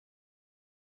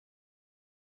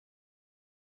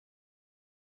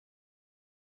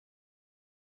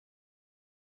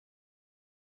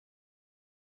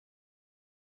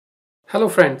Hello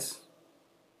friends,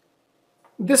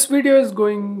 this video is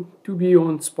going to be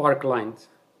on Sparklines.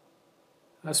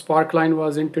 Sparkline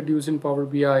was introduced in Power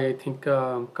BI I think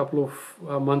a couple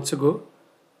of months ago.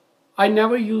 I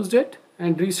never used it,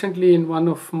 and recently in one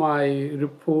of my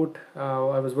report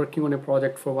I was working on a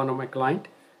project for one of my client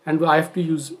and I have to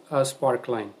use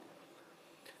Sparkline.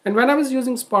 And when I was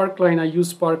using Sparkline, I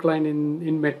used Sparkline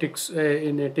in metrics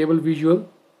in a table visual.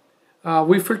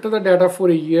 We filter the data for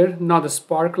a year. Now the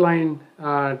Sparkline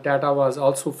data was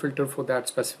also filtered for that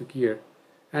specific year.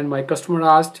 And my customer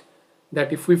asked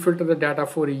that if we filter the data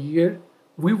for a year,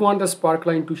 we want the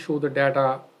Sparkline to show the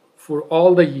data for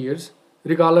all the years,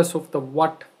 regardless of the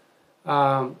what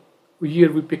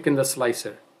year we pick in the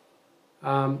slicer.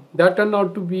 That turned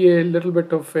out to be a little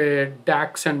bit of a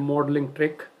DAX and modeling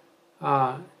trick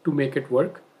to make it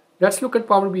work. Let's look at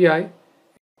Power BI.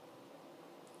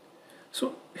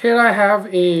 So here I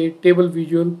have a table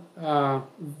visual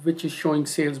which is showing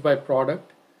sales by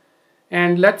product,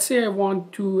 and let's say I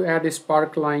want to add a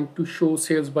Sparkline to show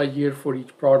sales by year for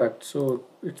each product. So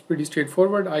it's pretty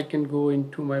straightforward. I can go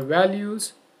into my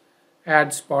values, add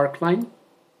Sparkline,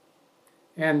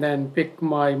 and then pick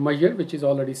my measure, which is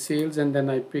already sales, and then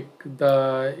I pick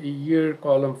the year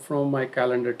column from my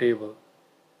calendar table.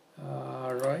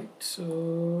 Right,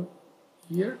 so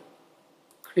year,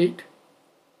 create.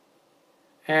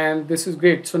 And this is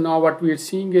great. So now what we are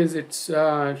seeing is it's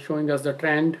showing us the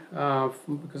trend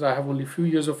because I have only few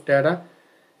years of data,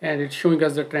 and it's showing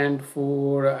us the trend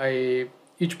for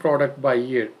each product by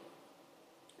year.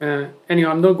 Anyway,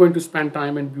 I'm not going to spend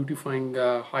time in beautifying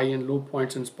high and low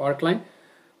points in Sparkline,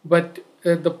 but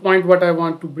the point what I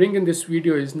want to bring in this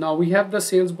video is now we have the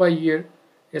sales by year,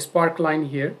 a Sparkline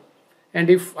here, and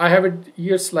if I have a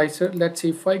year slicer, let's say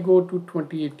if I go to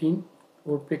 2018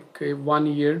 or pick a 1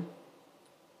 year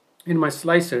in my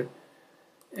slicer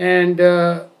and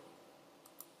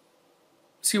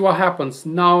see what happens.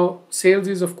 Now sales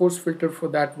is of course filtered for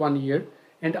that 1 year,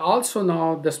 and also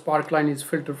now the Sparkline is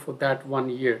filtered for that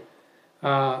 1 year.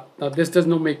 Now this does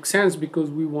not make sense because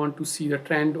we want to see the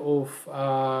trend of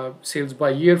sales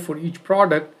by year for each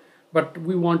product, but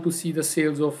we want to see the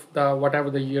sales of the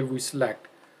whatever the year we select.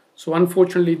 So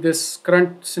unfortunately this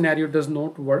current scenario does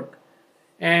not work,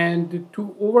 and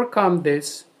to overcome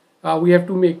this we have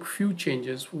to make few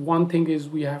changes. One thing is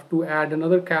we have to add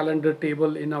another calendar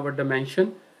table in our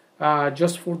dimension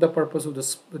just for the purpose of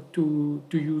this to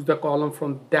use the column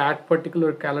from that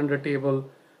particular calendar table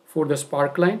for the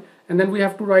Sparkline, and then we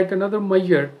have to write another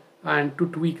measure and to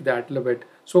tweak that a little bit.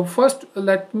 So first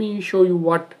let me show you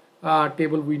what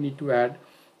table we need to add.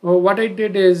 What I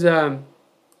did is in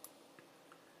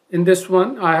this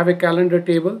one I have a calendar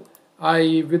table.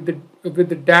 With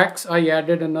the DAX I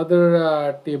added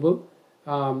another table.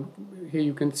 Here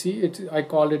you can see it. I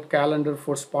called it calendar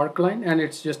for Sparkline, and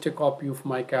it's just a copy of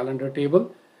my calendar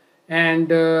table. And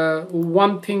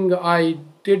one thing I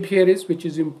did here is, which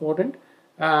is important,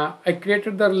 I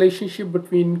created the relationship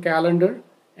between calendar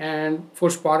and for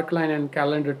Sparkline and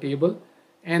calendar table.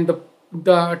 And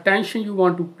the attention you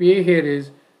want to pay here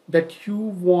is that you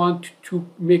want to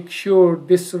make sure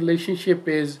this relationship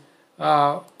is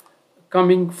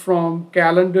coming from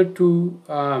calendar to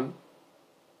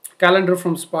calendar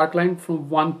from Sparkline from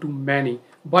one to many.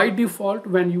 By default,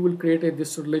 when you will create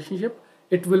this relationship,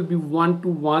 it will be one to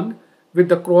one with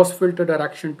the cross filter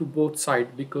direction to both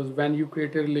sides, because when you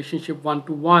create a relationship one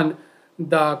to one,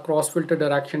 the cross filter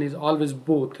direction is always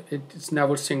both. It's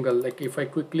never single. Like if I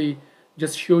quickly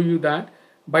just show you that,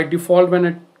 by default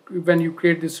when you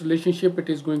create this relationship, it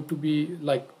is going to be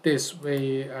like this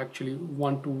way, actually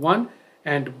one to one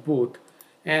and both.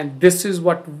 And this is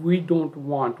what we don't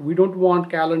want. We don't want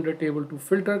calendar table to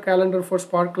filter calendar for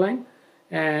Sparkline,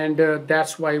 and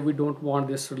that's why we don't want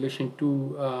this relation to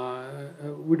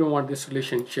we don't want this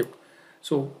relationship.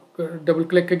 So double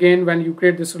click again. When you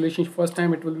create this relationship first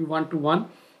time, it will be one to one.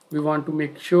 We want to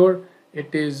make sure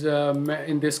it is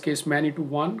in this case many to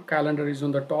one. Calendar is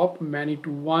on the top, many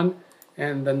to one,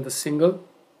 and then the single,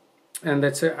 and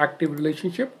that's an active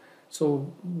relationship.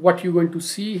 So what you're going to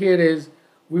see here is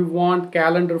we want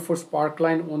calendar for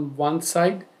Sparkline on one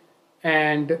side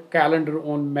and calendar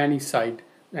on many side,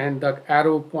 and the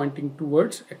arrow pointing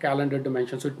towards a calendar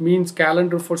dimension. So it means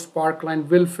calendar for Sparkline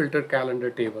will filter calendar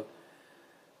table.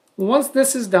 Once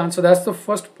this is done, so that's the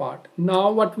first part.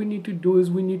 Now what we need to do is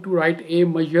we need to write a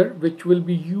measure which will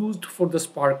be used for the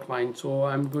Sparkline. So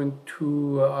I'm going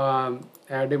to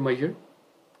add a measure,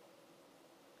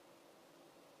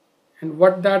 and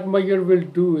what that measure will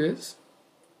do is,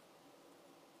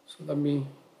 so let me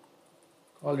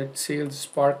call it sales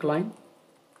Sparkline.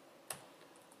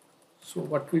 So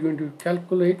what we're going to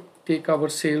calculate take our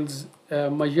sales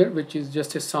measure, which is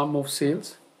just a sum of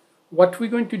sales. What we're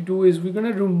going to do is we're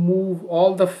going to remove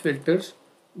all the filters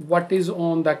what is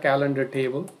on the calendar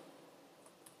table.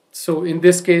 So in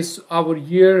this case, our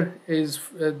year is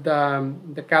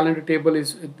the calendar table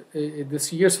is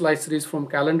this year slicer is from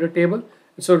calendar table.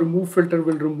 So remove filter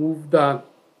will remove the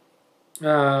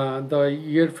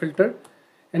year filter,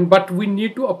 but we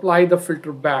need to apply the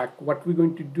filter back. What we're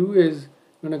going to do is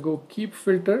we're going to go keep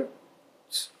filter,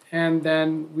 and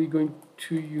then we're going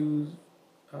to use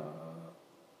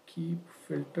keep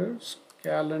filters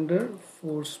calendar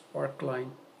for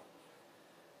Sparkline.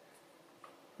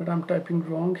 But I'm typing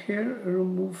wrong here.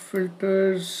 Remove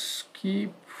filters,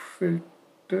 keep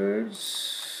filters.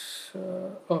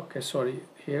 Okay, sorry,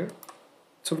 here.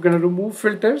 So we're going to remove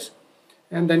filters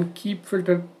and then keep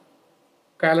filter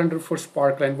calendar for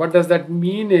Sparkline. What does that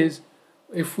mean is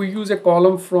if we use a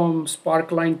column from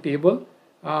Sparkline table,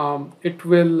 it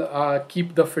will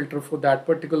keep the filter for that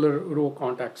particular row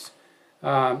contacts.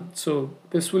 So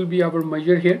this will be our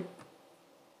measure here.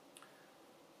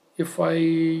 If I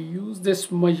use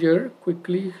this measure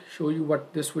quickly, show you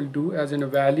what this will do as in a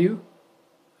value.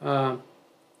 I'm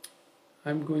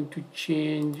going to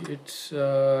change its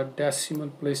decimal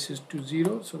places to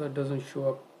 0 so that doesn't show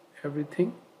up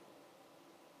everything.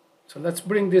 So let's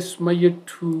bring this measure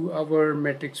to our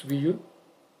matrix visual.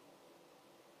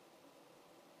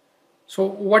 So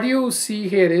what you see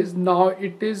here is now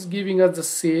it is giving us the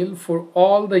sale for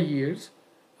all the years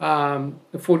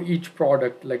for each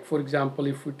product. Like for example,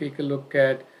 if we take a look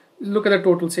at the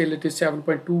total sale, it is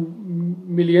 7.2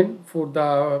 million for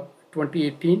the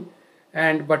 2018,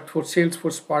 but for sales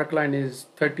for Sparkline is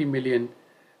 30 million.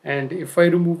 And if I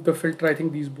remove the filter, I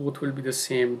think these both will be the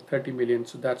same, 30 million.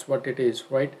 So that's what it is,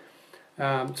 right?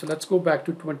 So let's go back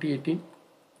to 2018.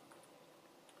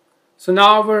 So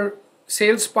now our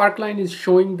sales Sparkline is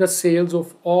showing the sales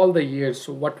of all the years.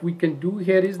 So what we can do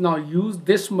here is now use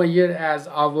this measure as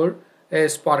our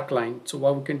Sparkline. So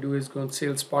what we can do is go on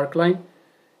sales Sparkline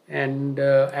and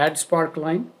add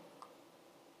Sparkline.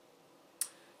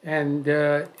 And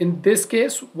in this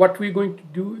case, what we're going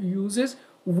to use is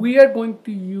we are going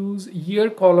to use year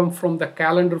column from the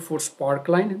calendar for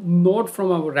Sparkline, not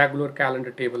from our regular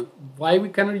calendar table. Why we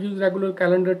cannot use regular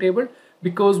calendar table?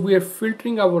 Because we are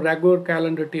filtering our regular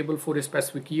calendar table for a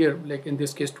specific year, like in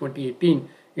this case 2018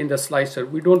 in the slicer.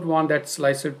 We don't want that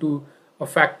slicer to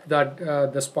affect that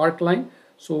the Sparkline.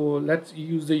 So let's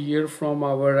use the year from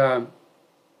our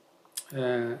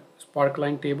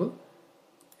Sparkline table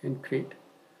and create.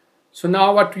 So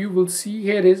now what you will see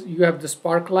here is you have the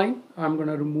Sparkline. I'm going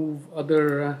to remove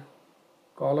other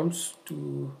columns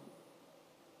to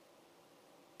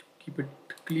keep it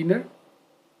cleaner.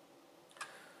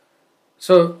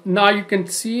 So now you can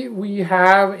see we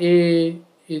have a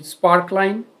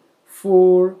Sparkline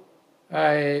for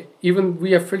even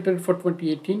we have filtered for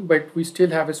 2018, but we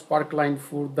still have a Sparkline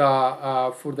for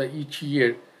the each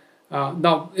year.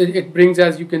 Now it brings,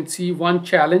 as you can see, one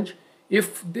challenge.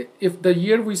 If the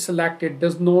year we selected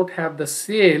does not have the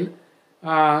sale,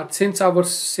 since our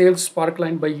sales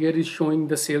Sparkline by year is showing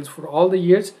the sales for all the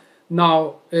years,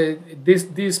 now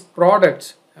these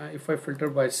products, if I filter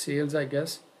by sales, I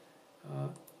guess,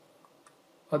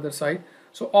 other side.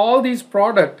 So all these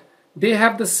products, they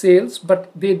have the sales,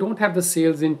 but they don't have the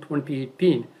sales in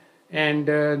 2018.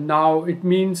 And now it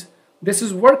means this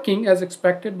is working as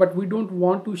expected, but we don't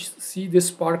want to see this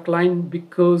Sparkline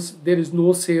because there is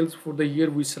no sales for the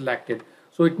year we selected.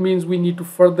 So it means we need to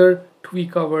further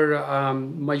tweak our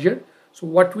measure. So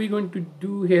what we're going to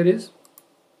do here is,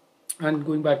 and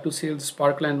going back to sales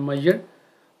Sparkline measure,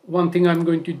 one thing I'm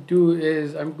going to do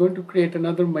is I'm going to create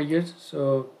another measure.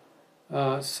 So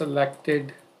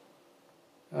selected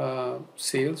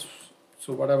sales,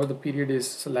 so whatever the period is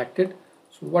selected.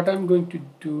 So what I'm going to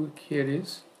do here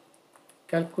is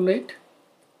calculate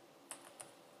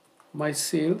my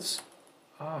sales,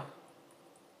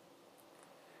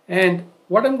 and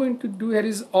what I'm going to do here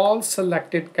is all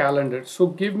selected calendar. So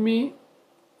give me,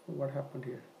 what happened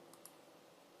here,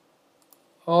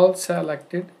 all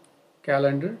selected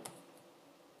calendar,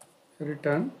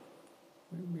 return,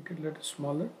 make it a little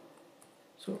smaller.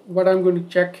 So what I'm going to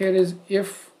check here is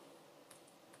if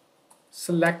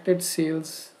selected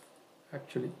sales,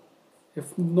 actually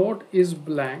if note is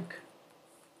blank,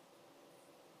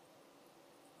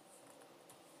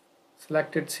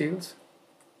 selected sales,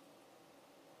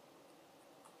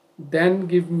 then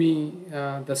give me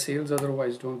the sales,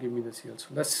 otherwise don't give me the sales.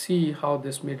 So let's see how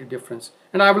this made a difference,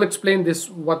 and I will explain this,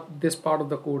 what this part of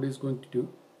the code is going to do.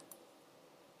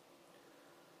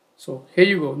 So here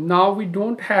you go. Now we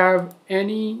don't have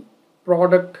any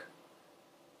product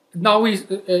now we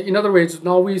in other words,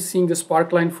 now we're seeing the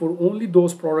Sparkline for only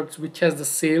those products which has the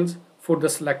sales for the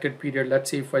selected period.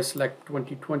 Let's say if I select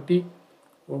 2020,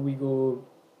 or we go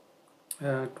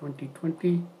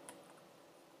 2020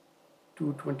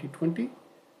 to 2020.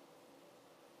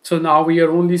 So now we are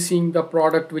only seeing the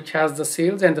product which has the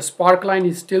sales, and the Sparkline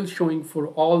is still showing for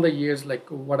all the years, like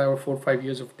whatever 4 or 5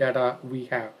 years of data we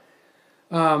have.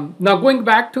 Now going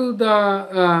back to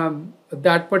the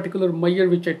that particular measure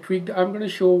which I tweaked, I'm going to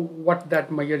show what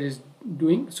that measure is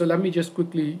doing. So let me just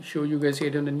quickly show you guys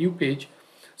here on the new page.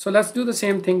 So let's do the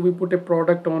same thing. We put a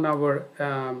product on our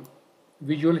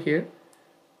visual here,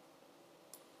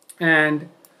 and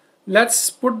let's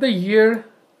put the year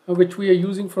which we are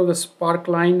using for the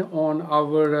Sparkline on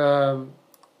our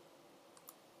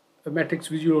matrix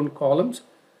visual on columns,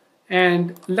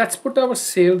 and let's put our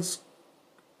sales,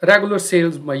 regular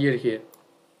sales measure here.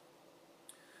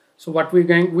 So what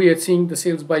we are seeing the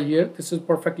sales by year. This is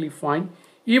perfectly fine.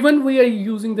 Even we are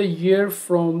using the year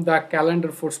from the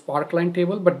calendar for Sparkline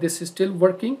table, but this is still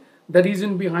working. The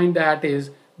reason behind that is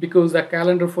because the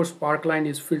calendar for Sparkline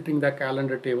is filtering the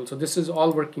calendar table. So this is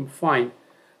all working fine.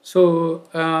 So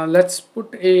let's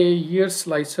put a year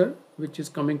slicer which is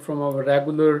coming from our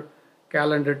regular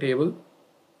calendar table.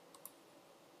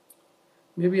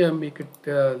 Maybe I'll make it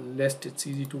list, it's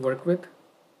easy to work with.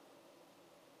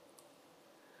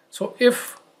 So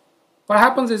if what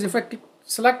happens is if I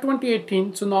select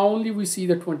 2018, so now only we see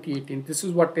the 2018. This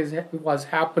is what was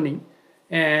happening,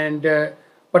 and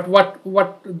but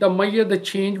what the measure, the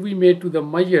change we made to the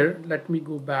measure. Let me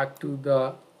go back to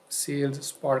the sales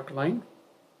Sparkline.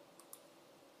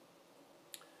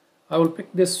 I will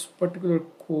pick this particular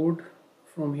code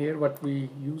from here, what we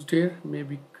used here,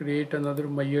 maybe create another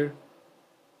measure,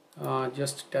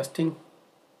 just testing.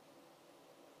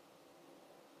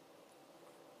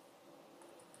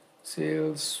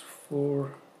 Sales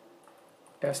for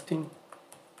testing.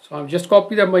 So I've just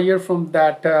copied the measure from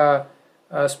that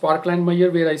Sparkline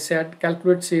measure where I said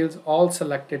calculate sales all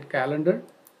selected calendar.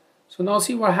 So now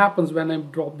see what happens when I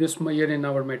drop this measure in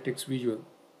our matrix visual.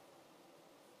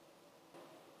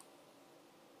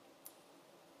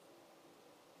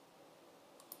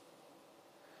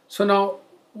 So now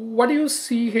what you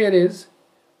see here is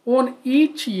on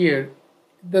each year,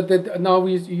 now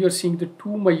you're seeing the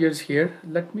two measures here.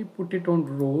 Let me put it on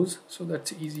rows so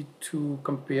that's easy to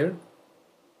compare.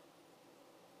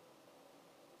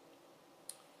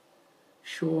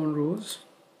 Show on rows.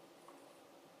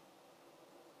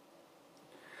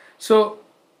 So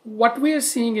what we are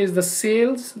seeing is the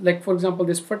sales, like for example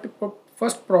this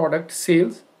first product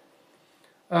sales,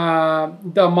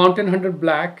 the Mountain 100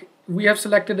 Black, we have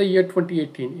selected the year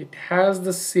 2018. It has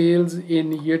the sales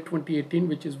in year 2018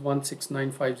 which is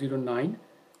 169509.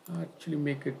 Actually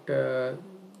make it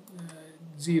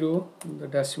 0 in the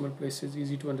decimal places,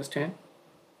 easy to understand.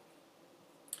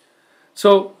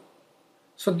 So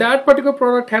that particular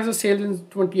product has a sale in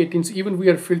 2018. So even we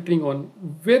are filtering on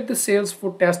with the sales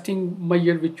for testing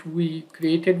measure which we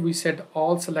created, we said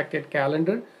all selected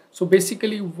calendar. So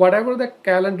basically whatever the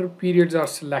calendar periods are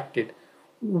selected,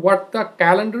 what the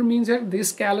calendar means here,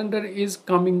 this calendar is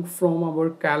coming from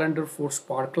our calendar for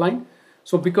Sparkline.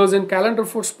 So because in calendar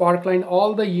for Sparkline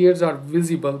all the years are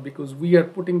visible because we are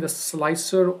putting the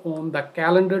slicer on the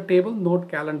calendar table, not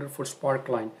calendar for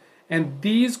Sparkline. And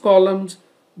these columns,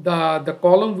 the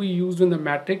column we used in the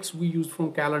matrix, we used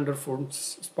from calendar for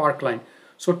Sparkline.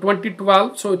 So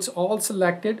 2012, so it's all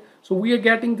selected. So we are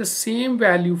getting the same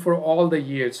value for all the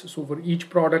years. So for each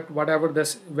product, whatever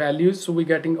this value is, so we're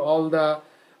getting all the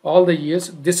years.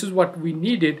 This is what we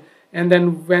needed. And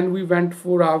then when we went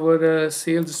for our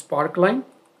sales Sparkline,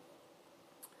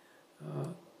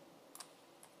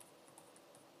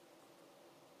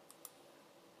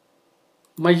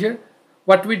 measure,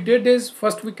 what we did is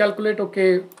first we calculate,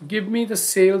 okay, give me the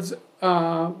sales,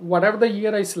 whatever the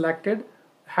year I selected,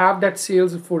 have that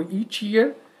sales for each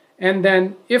year. And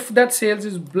then if that sales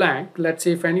is blank, let's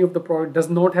say if any of the product does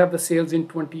not have the sales in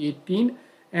 2018,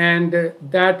 and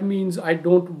that means I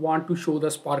don't want to show the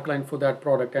Sparkline for that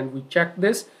product, and we check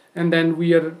this, and then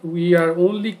we are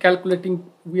only calculating,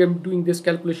 we are doing this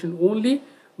calculation only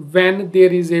when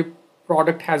there is a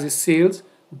product has a sales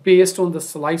based on the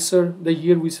slicer, the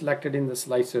year we selected in the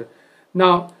slicer.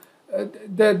 Now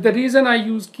the reason I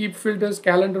use keep filters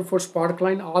calendar for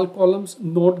Sparkline, all columns,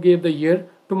 not gave the year.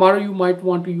 Tomorrow you might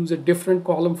want to use a different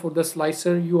column for the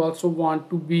slicer. You also want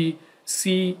to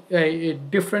see a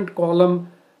different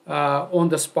column on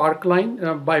the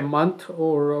Sparkline by month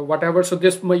or whatever. So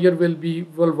this measure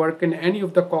will work in any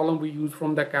of the column we use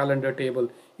from the calendar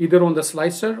table, either on the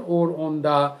slicer or on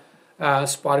the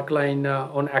Sparkline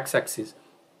on x-axis.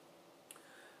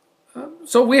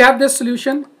 So we have this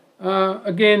solution.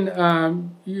 Again,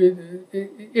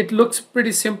 it looks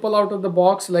pretty simple out of the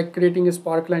box, like creating a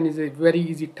sparkline is a very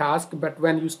easy task, but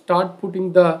when you start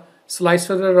putting the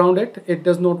slicer around it, it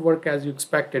does not work as you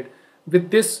expected. With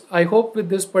this, I hope with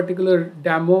this particular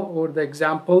demo or the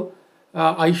example,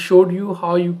 I showed you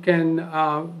how you can,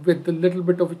 with a little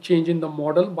bit of a change in the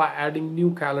model by adding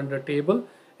new calendar table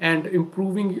and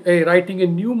improving, writing a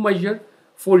new measure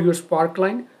for your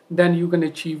sparkline, then you can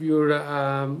achieve your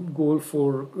goal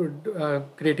for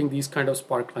creating these kind of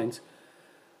sparklines.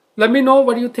 Let me know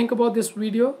what you think about this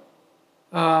video.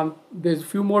 There's a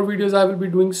few more videos I will be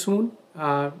doing soon.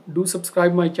 Do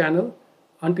subscribe my channel.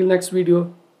 Until next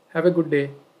video, have a good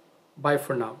day. Bye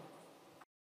for now.